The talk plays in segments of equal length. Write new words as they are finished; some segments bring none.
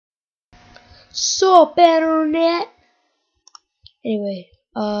Sup, internet? Anyway,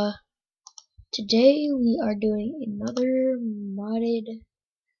 today we are doing another modded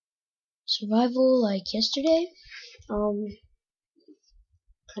survival like yesterday. I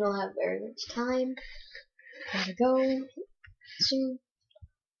don't have very much time. Gotta go soon.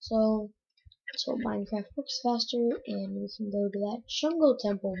 So Minecraft works faster, and we can go to that jungle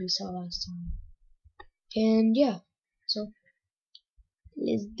temple we saw last time. And yeah, so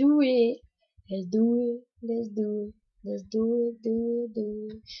let's do it. Let's do it. Let's do it. Let's do it. Do it. Do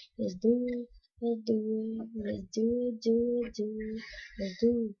it. Let's do it. Let's do it. Let's do it. Do it. Do it. Let's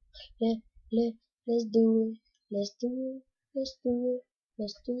do it. Let's do it. Let's do it. Let's do it.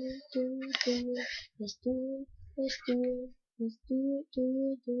 Let's do it. Do it. Do it. Let's do it. Let's do it. Let's do it. Do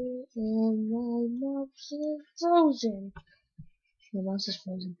it. Do it. And my mouse is frozen. My mouse is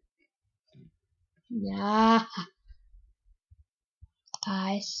frozen. Nah.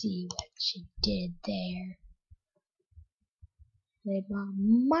 I see what you did there. Made my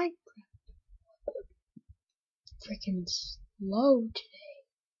Minecraft freaking slow today.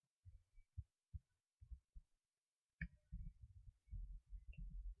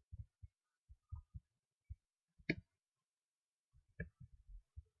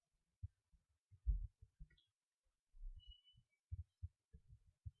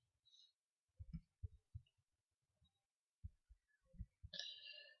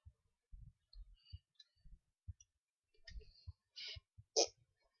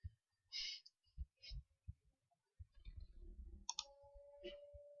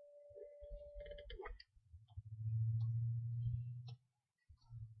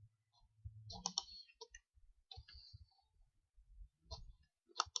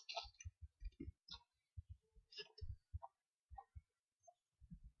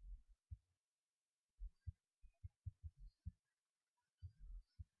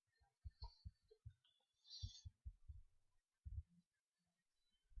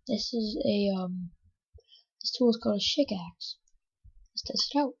 This is this tool is called a shikaxe. Let's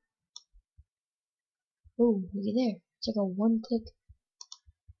test it out. Oh, look at there. It's like a one-click.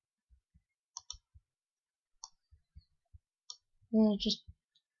 Just,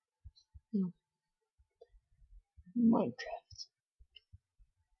 Minecraft.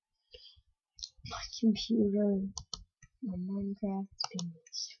 My computer, my Minecraft is being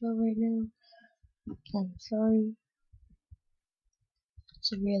slow right now. I'm sorry.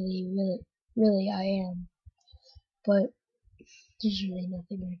 It's really I am. But there's really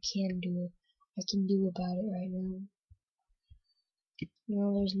nothing I can do about it right now.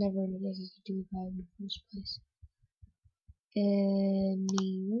 There's never anything I can do about it in the first place.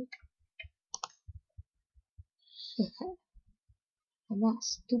 Anyway. I'm not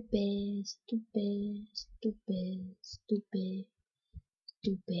stupid.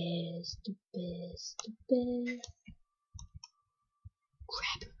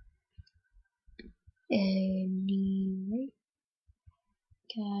 Crap. Anyway.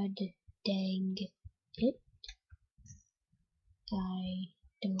 God dang it. I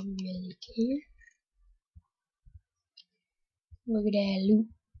don't really care. Look at that loot.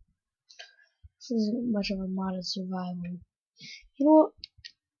 This isn't much of a modded survival. You know what?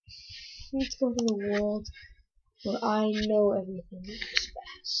 Let's go to the world where I know everything moves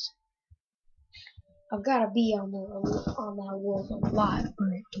fast. I've got to be on that world a lot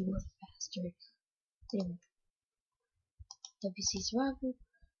for it to work faster. Anyway, WC survival,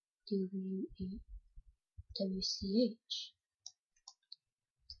 WCH.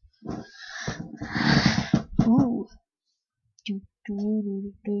 Ooh.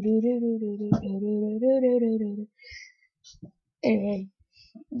 Anyway,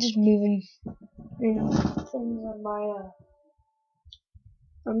 just moving things on my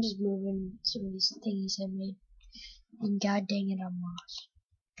I'm just moving some of these thingies I made, and god dang it, I'm lost.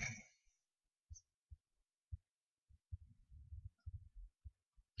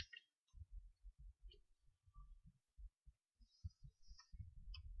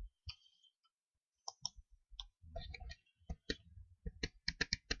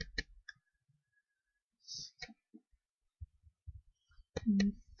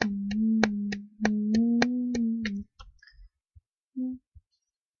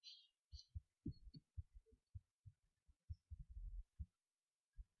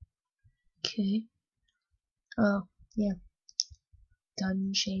 Okay. Oh, yeah.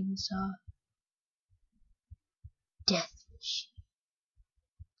 Gun, chainsaw, death machine.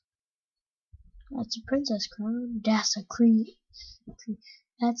 That's a princess crown. That's a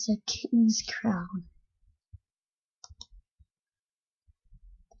That's a king's crown.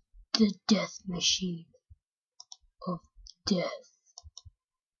 The death machine of death.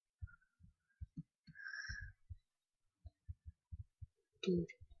 dude,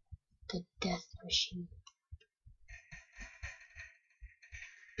 the death machine.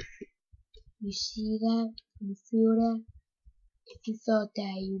 You see that? You feel that? If you felt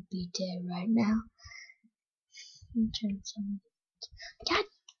that, you'd be dead right now. Turn some. God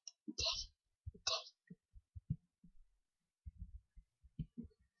dang.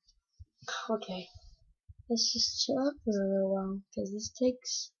 Okay, let's just chill out for a little while, because this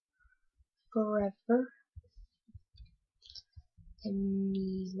takes forever.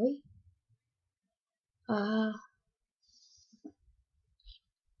 Anyway,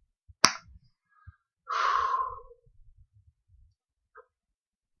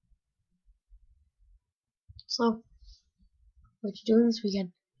 so, what you doing this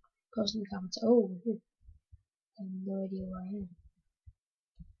weekend? Post in the comments. Oh, we're here. I have no idea where I am.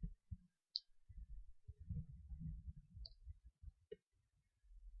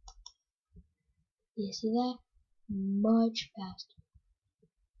 You see that? Much faster.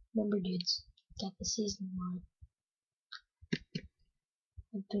 Remember, dudes, got the season mod.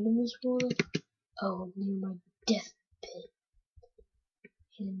 I've been in this world. Oh, near my death pit.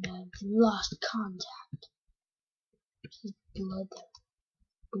 And I've lost contact. There's blood there.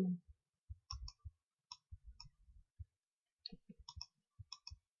 Boom.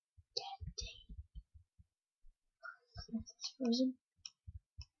 God dang. It's frozen.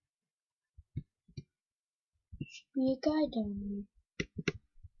 Should be a guy down here.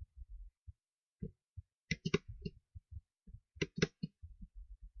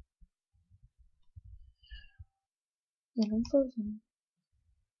 And I'm frozen.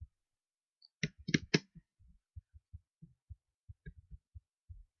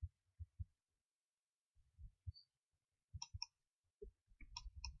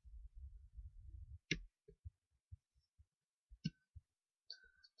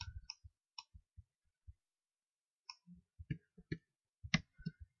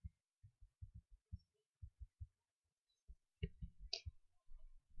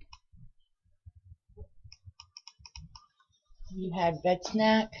 You had bed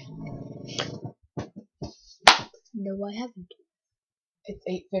snack? No, I haven't. It's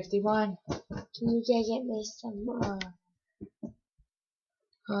 8:51. Can you get me some, what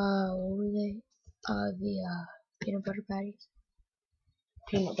were they? The, peanut butter patties?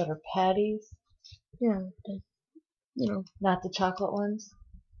 Peanut butter patties? Yeah, the, Not the chocolate ones?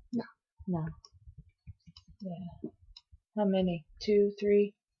 No. No. Yeah. How many? 2,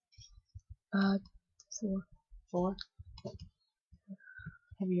 3? 4. 4?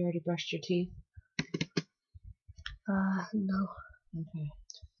 Have you already brushed your teeth? No. Okay.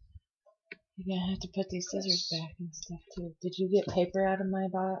 You're gonna have to put these scissors back and stuff too. Did you get paper out of my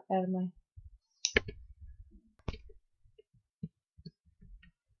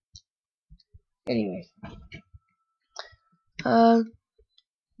Anyway.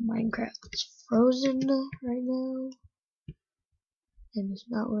 Minecraft is frozen right now. And it's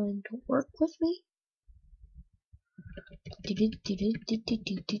not willing to work with me.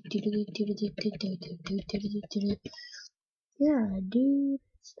 Yeah, dude,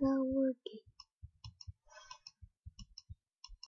 it's not working.